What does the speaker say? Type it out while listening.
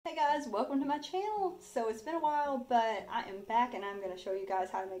guys, welcome to my channel. So it's been a while, but I am back and I'm going to show you guys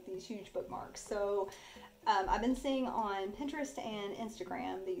how to make these huge bookmarks. So I've been seeing on Pinterest and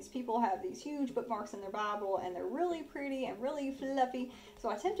Instagram, these people have these huge bookmarks in their Bible and they're really pretty and really fluffy. So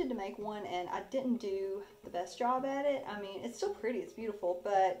I attempted to make one and I didn't do the best job at it. I mean, it's still pretty, it's beautiful,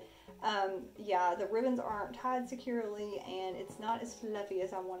 but yeah, the ribbons aren't tied securely and it's not as fluffy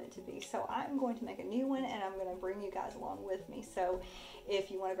as I want it to be. So I'm going to make a new one and I'm going to bring you guys along with me. So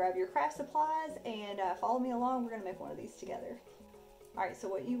if you want to grab your craft supplies and follow me along, we're going to make one of these together. Alright, so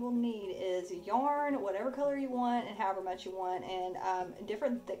what you will need is yarn, whatever color you want and however much you want, and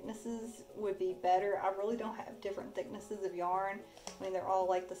different thicknesses would be better. I really don't have different thicknesses of yarn. I mean, they're all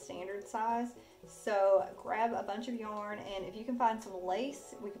like the standard size. So grab a bunch of yarn, and if you can find some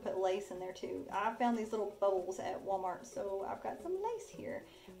lace, we could put lace in there too. I found these little bubbles at Walmart, so I've got some lace here.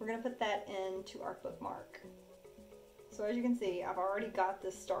 We're going to put that into our bookmark. So as you can see, I've already got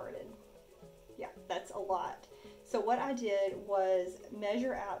this started. Yeah, that's a lot. So what I did was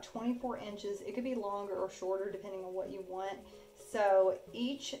measure out 24 inches. It could be longer or shorter depending on what you want. So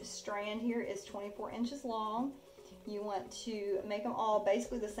each strand here is 24 inches long. You want to make them all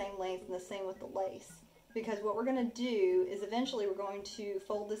basically the same length, and the same with the lace. Because what we're going to do is eventually we're going to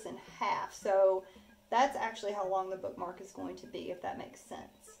fold this in half. So that's actually how long the bookmark is going to be, if that makes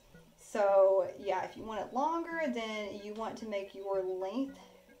sense. So yeah, if you want it longer, then you want to make your length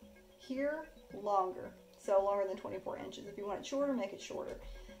here longer. So longer than 24 inches. If you want it shorter, make it shorter.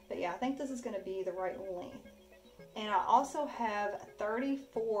 But yeah, I think this is going to be the right length. And I also have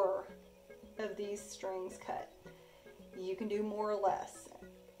 34 of these strings cut. You can do more or less.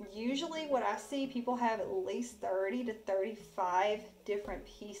 Usually what I see, people have at least 30 to 35 different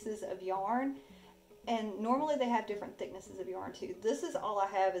pieces of yarn. And normally they have different thicknesses of yarn too. This is all I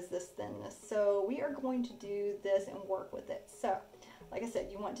have, is this thinness. So we are going to do this and work with it. So like I said,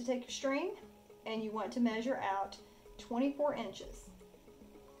 you want to take your string and you want to measure out 24 inches.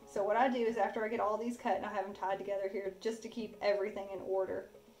 So what I do is, after I get all these cut and I have them tied together here just to keep everything in order,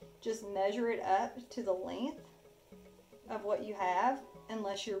 just measure it up to the length of what you have,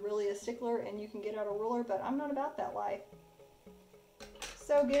 unless you're really a stickler and you can get out a ruler, but I'm not about that life.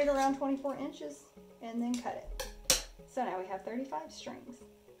 So get it around 24 inches and then cut it. So now we have 35 strings.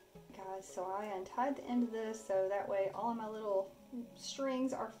 Guys, so I untied the end of this so that way all of my little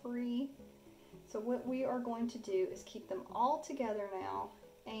strings are free. So what we are going to do is keep them all together now,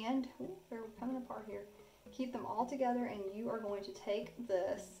 and they're coming apart here. Keep them all together, and you are going to take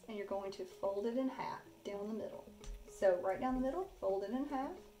this and you're going to fold it in half down the middle. So right down the middle, fold it in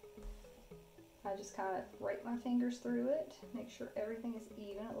half. I just kind of rake my fingers through it, make sure everything is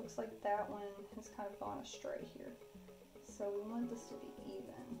even. It looks like that one has kind of gone astray here. So we want this to be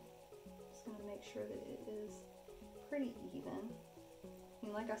even. Just going to make sure that it is pretty even.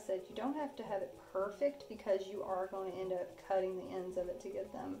 And like I said, you don't have to have it perfect because you are going to end up cutting the ends of it to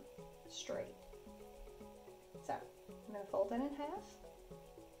get them straight. So I'm going to fold that in half.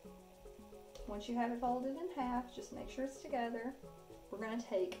 Once you have it folded in half, just make sure it's together. We're going to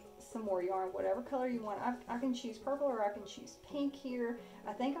take some more yarn, whatever color you want. I can choose purple or I can choose pink here.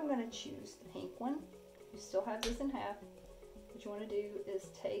 I think I'm going to choose the pink one. You still have this in half. What you want to do is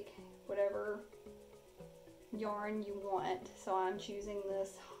take whatever yarn you want. So I'm choosing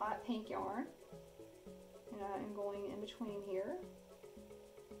this hot pink yarn, and I'm going in between here.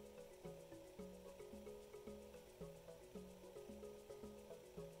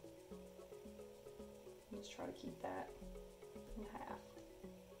 Just try to keep that in half.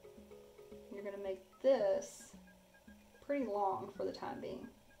 You're going to make this pretty long for the time being.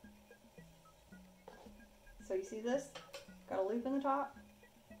 So you see this? Got a loop in the top.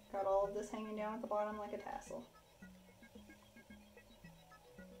 Got all of this hanging down at the bottom like a tassel.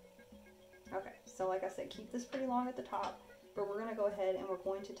 Okay, so like I said, keep this pretty long at the top, but we're going to go ahead and we're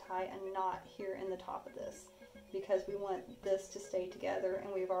going to tie a knot here in the top of this because we want this to stay together,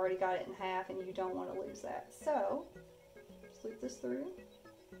 and we've already got it in half and you don't want to lose that. So just loop this through.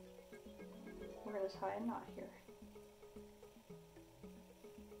 We're going to tie a knot here.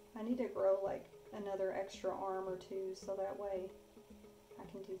 I need to grow like another extra arm or two so that way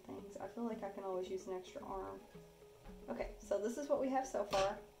I can do things. I feel like I can always use an extra arm. Okay, so this is what we have so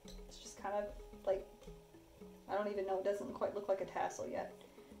far. It's just kind of like, I don't even know, it doesn't quite look like a tassel yet.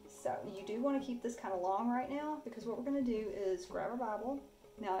 So you do want to keep this kind of long right now, because what we're going to do is grab our Bible.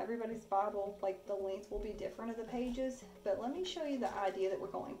 Now everybody's Bible, like the length will be different of the pages, but let me show you the idea that we're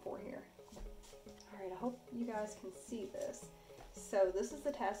going for here. Alright, I hope you guys can see this. So this is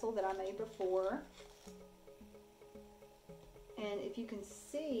the tassel that I made before. And if you can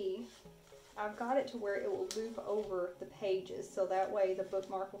see, I've got it to where it will loop over the pages, so that way the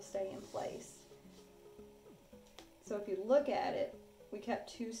bookmark will stay in place. So if you look at it, we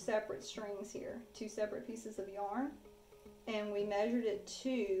kept two separate strings here, two separate pieces of yarn, and we measured it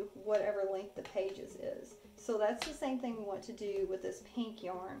to whatever length the pages is. So that's the same thing we want to do with this pink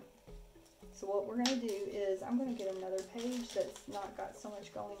yarn. So what we're going to do is I'm going to get another page that's not got so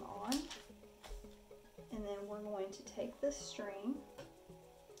much going on, and then we're going to take this string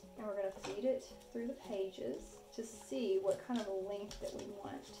and we're going to feed it through the pages to see what kind of a length that we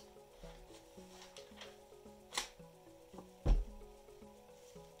want.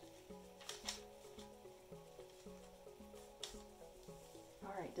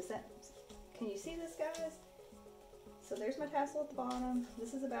 Alright, can you see this, guys? So there's my tassel at the bottom.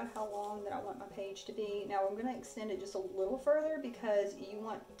 This is about how long that I want my page to be. Now I'm going to extend it just a little further because you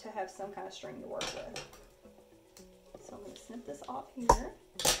want to have some kind of string to work with. So I'm going to snip this off here.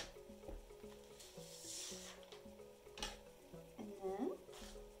 And then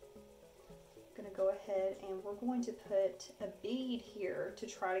I'm going to go ahead and we're going to put a bead here to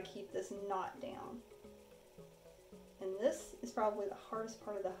try to keep this knot down. And this is probably the hardest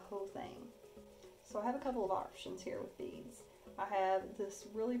part of the whole thing. So I have a couple of options here with beads. I have this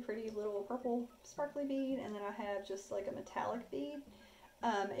really pretty little purple sparkly bead, and then I have just like a metallic bead.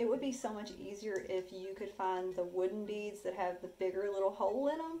 It would be so much easier if you could find the wooden beads that have the bigger little hole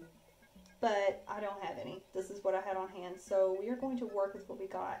in them, but I don't have any. This is what I had on hand, so we are going to work with what we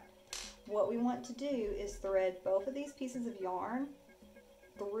got. What we want to do is thread both of these pieces of yarn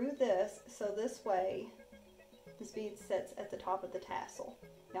through this, so this way this bead sits at the top of the tassel.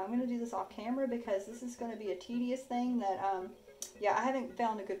 Now I'm going to do this off camera because this is going to be a tedious thing that, yeah, I haven't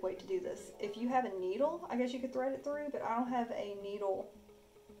found a good way to do this. If you have a needle, I guess you could thread it through, but I don't have a needle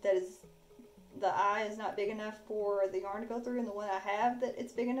that is, the eye is not big enough for the yarn to go through, and the one I have that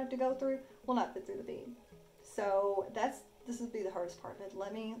it's big enough to go through will not fit through the bead. So this would be the hardest part of it.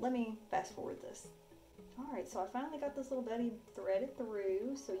 Let me fast forward this. Alright, so I finally got this little buddy threaded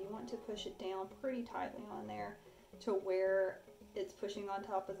through, so you want to push it down pretty tightly on there to where it's pushing on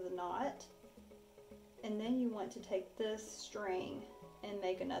top of the knot, and then you want to take this string and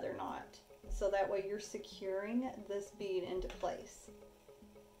make another knot, so that way you're securing this bead into place.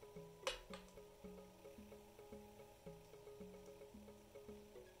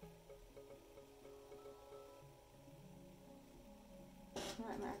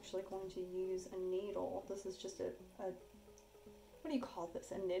 I'm actually going to use a needle. This is just a what do you call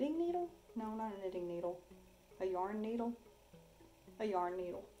this? A knitting needle? No, not a knitting needle. A yarn needle? A yarn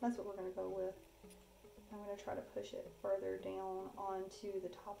needle. That's what we're going to go with. I'm going to try to push it further down onto the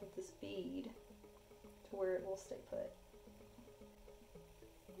top of this bead to where it will stay put.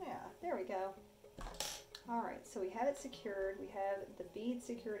 Yeah, there we go. Alright, so we have it secured. We have the bead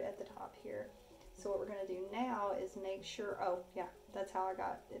secured at the top here. So what we're going to do now is make sure, oh yeah, that's how I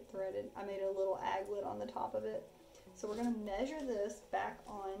got it threaded. I made a little aglet on the top of it. So we're going to measure this back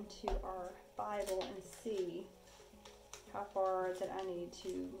onto our Bible and see how far that I need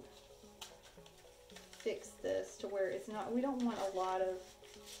to fix this to where it's not, we don't want a lot of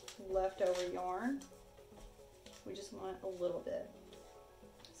leftover yarn. We just want a little bit.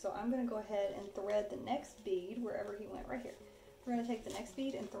 So I'm going to go ahead and thread the next bead wherever he went, right here. We're going to take the next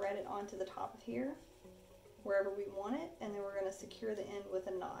bead and thread it onto the top of here, wherever we want it, and then we're going to secure the end with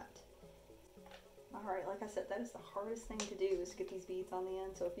a knot. Alright, like I said, that is the hardest thing to do, is to get these beads on the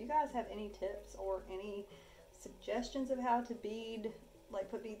end. So if you guys have any tips or any suggestions of how to bead, like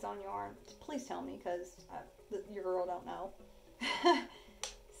put beads on yarn, please tell me, because your girl don't know.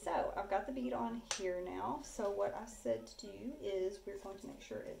 So I've got the bead on here now. So what I said to do is we're going to make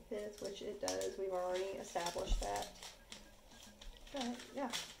sure it fits, which it does. We've already established that. But yeah,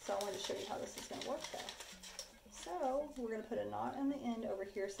 so I wanted to show you how this is going to work though. So we're going to put a knot on the end over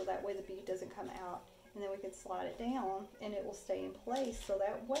here so that way the bead doesn't come out, and then we can slide it down and it will stay in place, so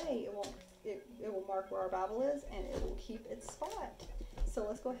that way it will mark where our Bible is and it will keep its spot. So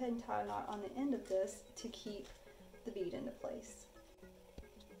let's go ahead and tie a knot on the end of this to keep the bead into place.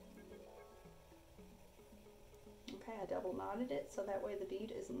 Okay, I double knotted it so that way the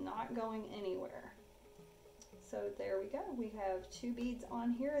bead is not going anywhere. So there we go. We have two beads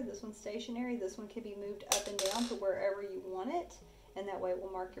on here. This one's stationary. This one can be moved up and down to wherever you want it, and that way it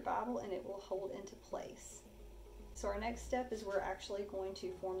will mark your Bible and it will hold into place. So our next step is we're actually going to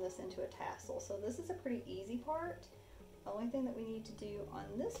form this into a tassel. So this is a pretty easy part. The only thing that we need to do on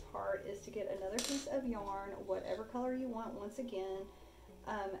this part is to get another piece of yarn, whatever color you want. Once again,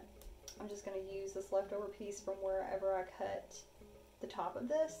 I'm just going to use this leftover piece from wherever I cut the top of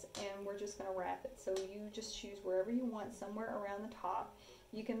this, and we're just going to wrap it. So you just choose wherever you want, somewhere around the top.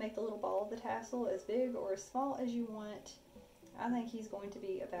 You can make the little ball of the tassel as big or as small as you want. I think he's going to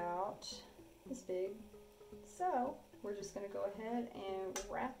be about this big. So we're just going to go ahead and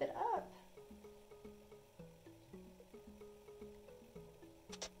wrap it up.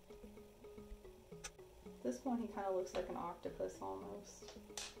 This one, he kind of looks like an octopus almost.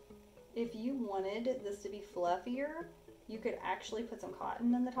 If you wanted this to be fluffier, you could actually put some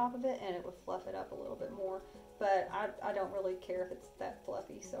cotton in the top of it and it would fluff it up a little bit more. But I don't really care if it's that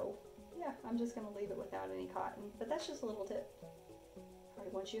fluffy, so yeah, I'm just going to leave it without any cotton. But that's just a little tip.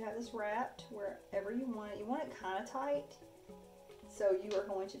 Alright, once you have this wrapped wherever you want it kind of tight, so you are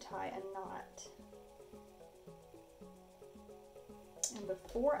going to tie a knot. And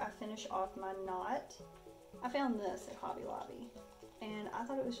before I finish off my knot, I found this at Hobby Lobby, and I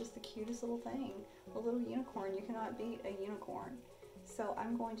thought it was just the cutest little thing. A little unicorn. You cannot beat a unicorn. So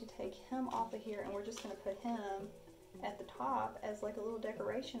I'm going to take him off of here, and we're just going to put him at the top as like a little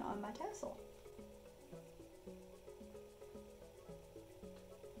decoration on my tassel.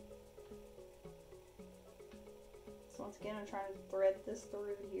 So once again, I'm trying to thread this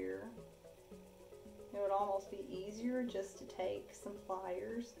through here. It would almost be easier just to take some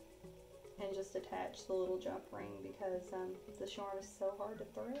pliers and just attach the little jump ring because this yarn is so hard to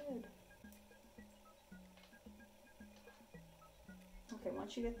thread. Okay,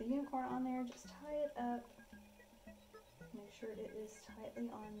 once you get the unicorn on there, just tie it up. Make sure it is tightly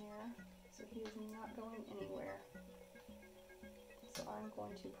on there so he is not going anywhere. So I'm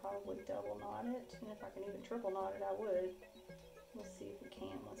going to probably double knot it, and if I can even triple knot it, I would. We'll see if we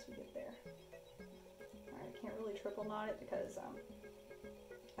can once we get there. Alright, I can't really triple knot it because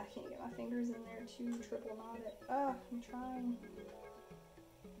I can't get my fingers in there to triple knot it. Ah, I'm trying.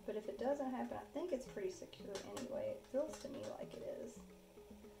 But if it doesn't happen, I think it's pretty secure anyway. It feels to me like it is.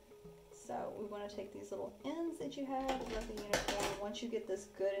 So we want to take these little ends that you have of the unicorn. Once you get this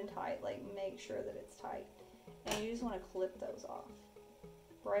good and tight, like make sure that it's tight. And you just want to clip those off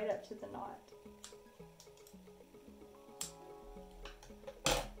right up to the knot.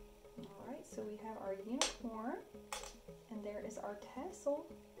 Alright, so we have our unicorn, and there is our tassel.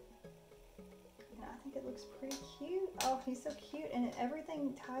 And I think it looks pretty cute. Oh, he's so cute, and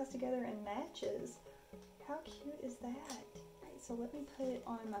everything ties together and matches. How cute is that? Alright, so let me put it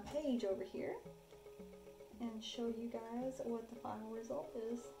on my page over here and show you guys what the final result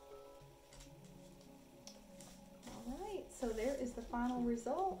is. Alright, so there is the final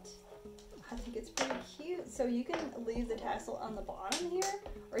result. I think it's pretty cute. So you can leave the tassel on the bottom here,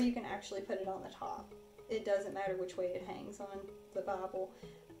 or you can actually put it on the top. It doesn't matter which way it hangs on the Bible.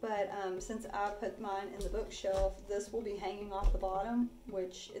 But since I put mine in the bookshelf, this will be hanging off the bottom,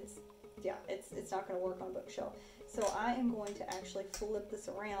 which it's not going to work on a bookshelf. So I am going to actually flip this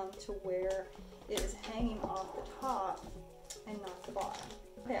around to where it is hanging off the top and not the bottom.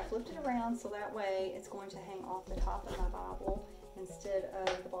 Okay, I flipped it around so that way it's going to hang off the top of my Bible instead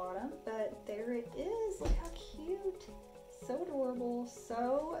of the bottom. But there it is. Look how cute. So adorable,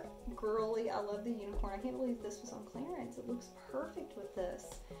 so girly. I love the unicorn. I can't believe this was on clearance. It looks perfect with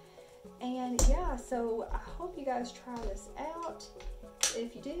this. And yeah, so I hope you guys try this out.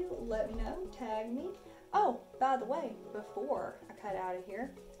 If you do, let me know. Tag me. Oh, by the way, before I cut out of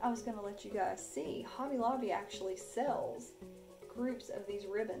here, I was going to let you guys see Hobby Lobby actually sells groups of these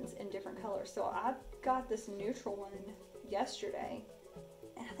ribbons in different colors. So I got this neutral one yesterday.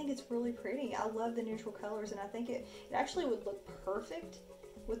 And I think it's really pretty. I love the neutral colors, and I think it actually would look perfect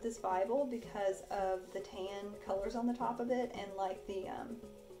with this Bible because of the tan colors on the top of it and like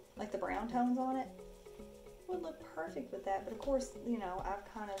the brown tones on it. Would look perfect with that. But of course, you know,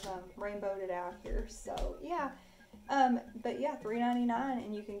 I've kind of rainbowed it out here. So yeah. But yeah, $3.99,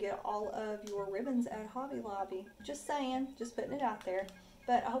 and you can get all of your ribbons at Hobby Lobby. Just saying, just putting it out there.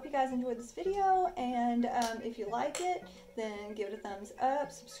 But I hope you guys enjoyed this video, and if you like it, then give it a thumbs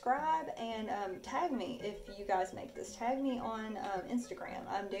up, subscribe, and tag me if you guys make this. Tag me on Instagram.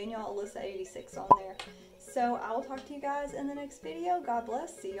 I'm DanielleAlyssa86 on there. So I will talk to you guys in the next video. God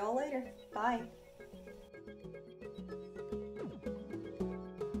bless. See y'all later. Bye.